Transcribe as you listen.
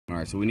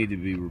Alright, so we need to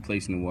be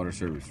replacing the water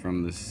service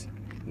from this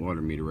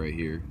water meter right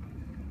here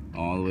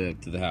all the way up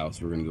to the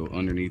house. We're going to go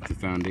underneath the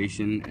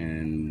foundation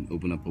and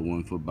open up a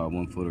 1 foot by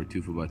 1 foot or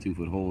 2 foot by 2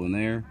 foot hole in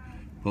there,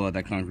 pull out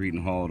that concrete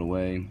and haul it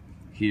away.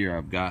 Here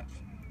I've got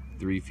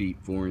 3 feet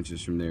 4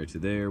 inches from there to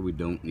there. We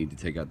don't need to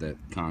take out that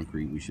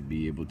concrete. We should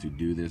be able to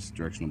do this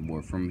directional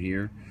bore from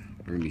here.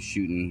 We're going to be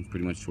shooting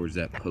pretty much towards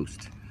that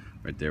post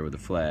right there with the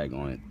flag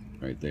on it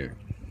right there.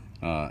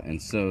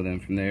 And so then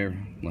from there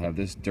we'll have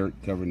this dirt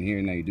covered in here.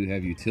 Now you do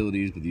have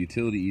utilities, but the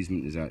utility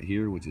easement is out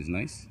here, which is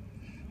nice.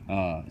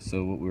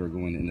 So what we're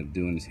going to end up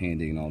doing is hand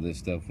digging all this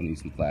stuff. We need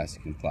some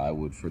plastic and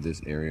plywood for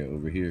this area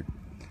over here.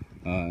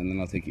 And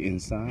then I'll take you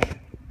inside.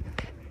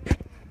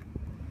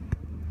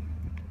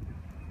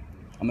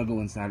 I'm gonna go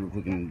inside real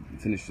quick and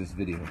finish this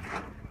video.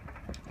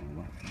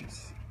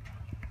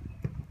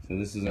 So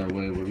this is our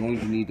way. We're going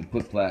to need to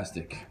put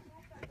plastic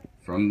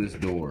from this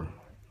door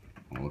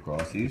all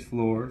across these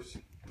floors.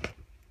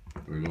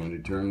 We're going to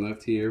turn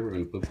left here. We're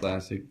going to put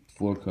plastic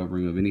floor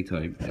covering of any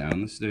type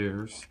down the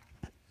stairs.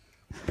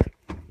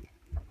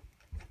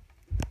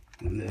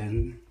 And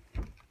then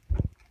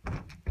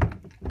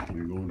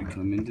we're going to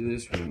come into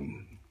this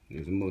room.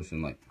 There's a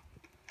motion light.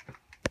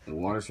 The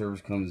water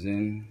service comes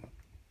in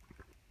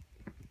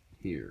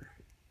here.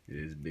 It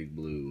is Big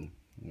Blue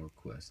or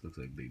Quest. Looks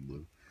like Big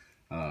Blue.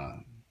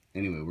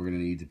 Anyway, we're going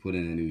to need to put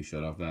in a new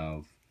shutoff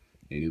valve,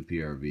 a new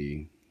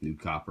PRV, new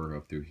copper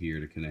up through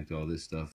here to connect all this stuff